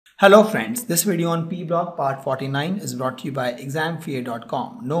Hello friends, this video on P block part 49 is brought to you by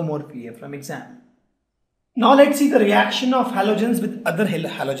examfear.com. No more fear from exam. Now let's see the reaction of halogens with other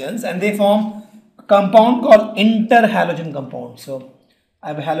halogens, and they form a compound called interhalogen compound. So I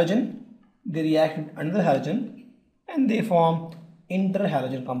have a halogen, they react with another halogen and they form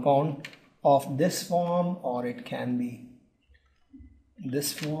interhalogen compound of this form, or it can be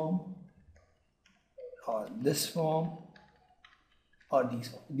this form or this form or these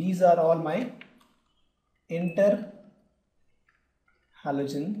forms. These are all my interhalogen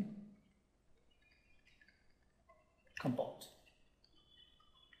compounds.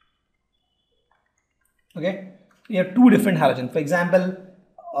 Okay, we have two different halogens. For example,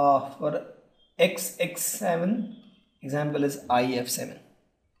 for XII, example is IF7.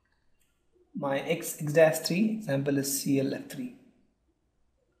 My XX-3 example is ClF3.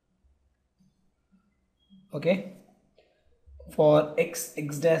 Okay. For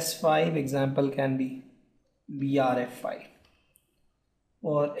XX-5 example can be BRF5.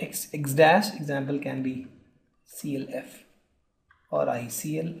 For XX- example can be ClF or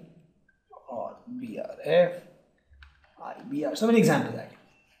ICl or BRF, IBr. So many examples actually.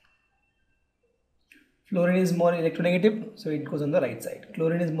 Fluorine is more electronegative, so it goes on the right side.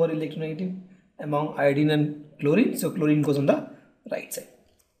 Chlorine is more electronegative among iodine and chlorine, so chlorine goes on the right side.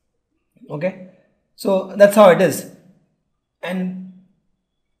 Okay, so that's how it is. And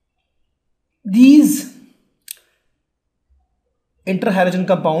these interhalogen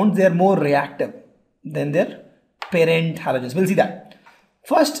compounds, they are more reactive than their parent halogens. We'll see that.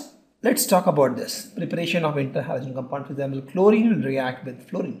 First, let's talk about this preparation of interhalogen compound. For example, chlorine will react with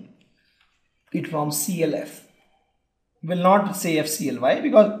fluorine. It forms ClF. Will not say FCl. Why?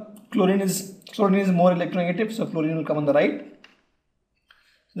 Because chlorine is more electronegative, so fluorine will come on the right.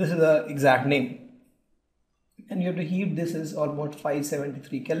 So this is the exact name. And you have to heat this is almost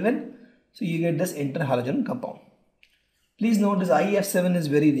 573 Kelvin. So you get this interhalogen compound. Please note this IF7 is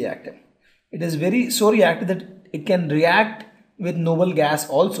very reactive. It is so reactive that it can react with noble gas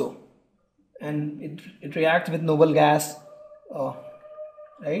also. And it reacts with noble gas,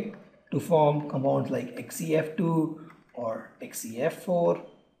 right, to form compounds like XeF2 or XeF4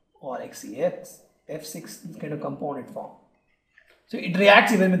 or XeF6, this kind of compound it forms. So it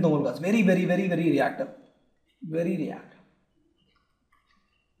reacts even with noble gas. Very reactive. Very reactive.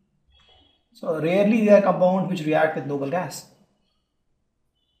 So rarely there are compounds which react with noble gas.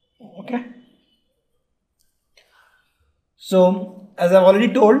 Okay. So as I've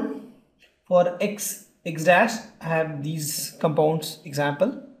already told, for X dash I have these compounds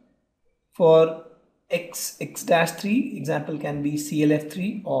example. For X-3 example can be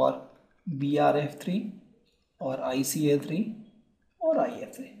ClF3 or BRF3 or ICl3 or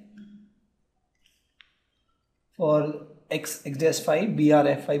IF3. For X-5,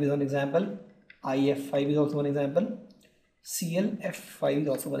 BRF5 is one example, IF5 is also one example, ClF5 is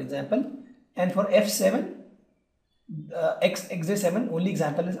also one example, and for F7, X-7, only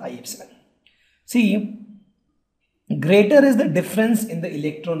example is IF7. See, greater is the difference in the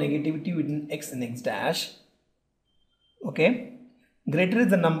electronegativity between X and X dash. Okay, greater is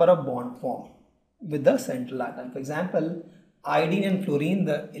the number of bond formed with the central atom. For example, iodine and fluorine,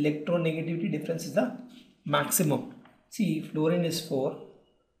 the electronegativity difference is the maximum. See, fluorine is 4,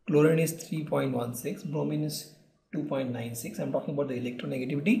 chlorine is 3.16, bromine is 2.96. I'm talking about the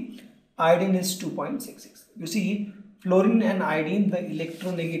electronegativity. Iodine is 2.66. You see, fluorine and iodine, the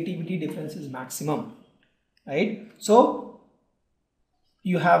electronegativity difference is maximum, right? So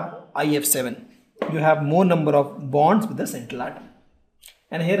you have IF7. You have more number of bonds with the central atom.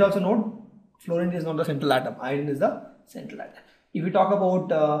 And here also note, fluorine is not the central atom, iodine is the central atom. If we talk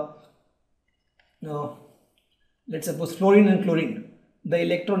about let's suppose fluorine and chlorine, the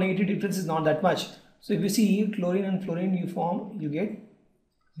electronegativity difference is not that much. So if you see chlorine and fluorine, you get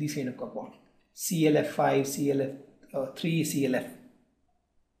this kind of compound, ClF5, ClF3, ClF.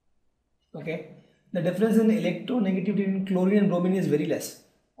 Okay, the difference in electronegativity between chlorine and bromine is very less,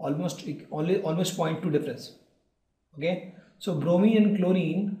 almost 0.2 difference. Okay, so bromine and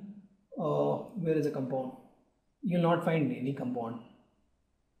chlorine, where is the compound? You will not find any compound.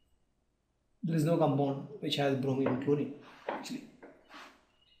 There is no compound which has bromine and chlorine actually.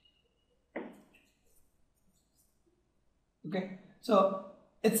 Okay, so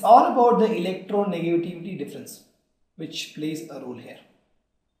it's all about the electronegativity difference which plays a role here.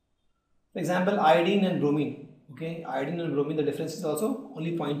 For example, iodine and bromine. Okay, iodine and bromine, the difference is also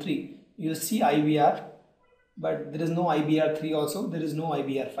only 0.3. You will see IBr, but there is no IBr3 also. There is no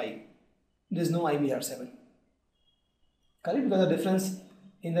IBr5. There is no IBr7. Correct? Because the difference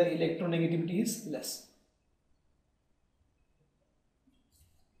in the electronegativity is less.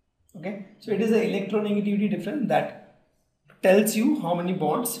 Okay, so it is the electronegativity difference that tells you how many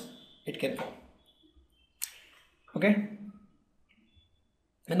bonds it can form. Okay,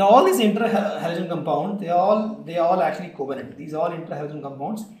 and all these inter-halogen compounds, they all actually covalent. These all inter-halogen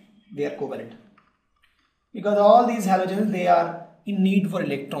compounds, they are covalent because all these halogens, they are in need for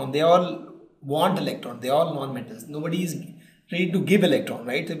electron. They all want electron. They are all non-metals. Nobody is ready to give electron,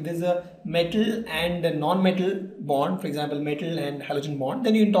 right? So if there's a metal and a non-metal bond, for example, metal and halogen bond,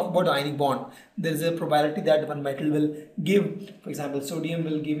 then you can talk about ionic bond. There is a probability that one metal will give, for example, sodium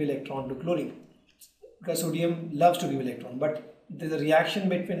will give electron to chlorine because sodium loves to give electron. But there's a reaction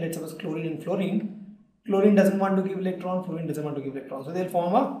between, let's suppose, chlorine and fluorine. Chlorine doesn't want to give electron, fluorine doesn't want to give electron. So they'll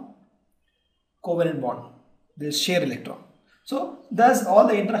form a covalent bond. They'll share electron. So thus all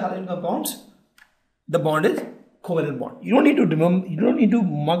the inter-halogen compounds, the bond is covalent bond. You don't need to remember, you don't need to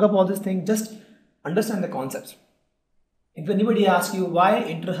mug up all this thing, just understand the concepts. If anybody asks you why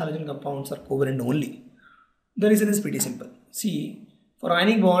inter-halogen compounds are covalent only, the reason is pretty simple. See, for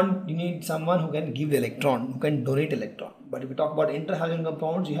ionic bond, you need someone who can give the electron, who can donate electron. But if we talk about inter-halogen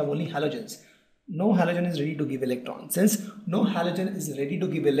compounds, you have only halogens. No halogen is ready to give electron. Since no halogen is ready to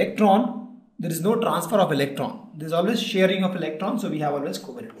give electron, there is no transfer of electron. There is always sharing of electron, so we have always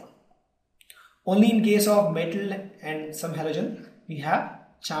covalent bond. Only in case of metal and some halogen, we have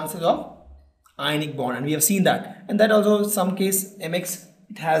chances of ionic bond, and we have seen that. And that also some case MX,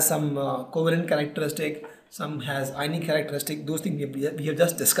 it has some covalent characteristic, some has ionic characteristic. Those things we have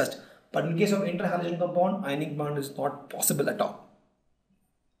just discussed. But in case of inter-halogen compound, ionic bond is not possible at all.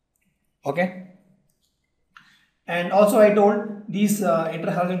 Okay. And also I told these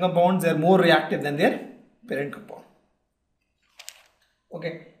inter-halogen compounds, they are more reactive than their parent compound.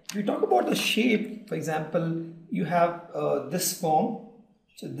 Okay. If we talk about the shape, for example, you have this form.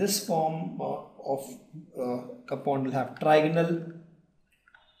 So this form of compound will have trigonal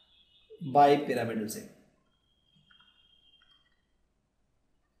bipyramidal shape.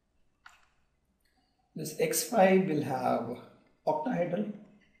 This XII will have octahedral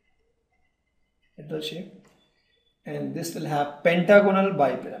shape, and this will have pentagonal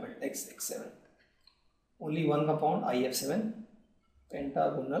bipyramid, X7. Only one compound, IF7,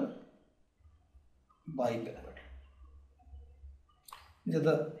 pentagonal bipyramid. These are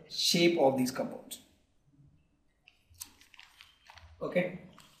the shape of these compounds. Okay.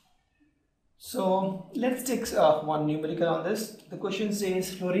 So let's take one numerical on this. The question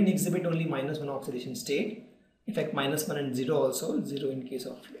says fluorine exhibit only -1 oxidation state. In fact, -1 and 0 also, 0 in case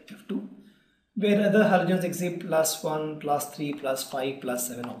of F2. Where other halogens exhibit +1, +3, +5,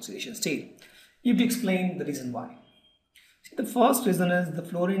 +7 oxidation state. You have to explain the reason why. See, the first reason is the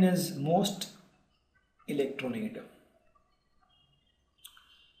fluorine is most electronegative.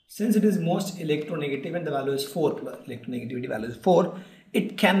 Since it is most electronegative and the value is 4, electronegativity value is 4,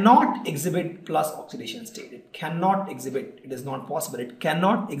 it cannot exhibit plus oxidation state. It cannot exhibit, it is not possible. It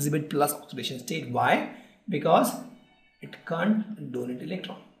cannot exhibit plus oxidation state. Why? Because it can't donate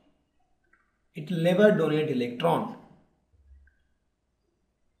electron. It will never donate electron.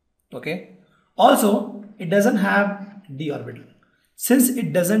 Okay. Also, it doesn't have d orbital. Since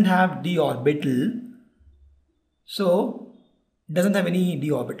it doesn't have d orbital, so it doesn't have any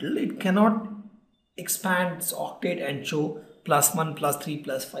d orbital, it cannot expand its octet and show +1, +3,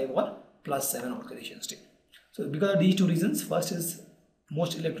 +5 or +7 oxidation state. So because of these two reasons, first is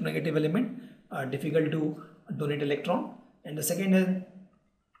most electronegative element, difficult to donate electron, and the second is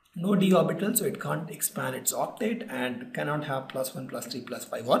no d orbital, so it can't expand its octet and cannot have +1, +3,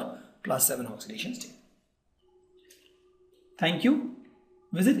 +5 or +7 oxidation state. Thank you.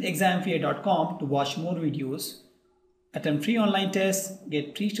 Visit examfear.com to watch more videos, attempt free online tests,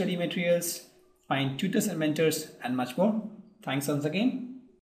 get free study materials, find tutors and mentors, and much more. Thanks once again.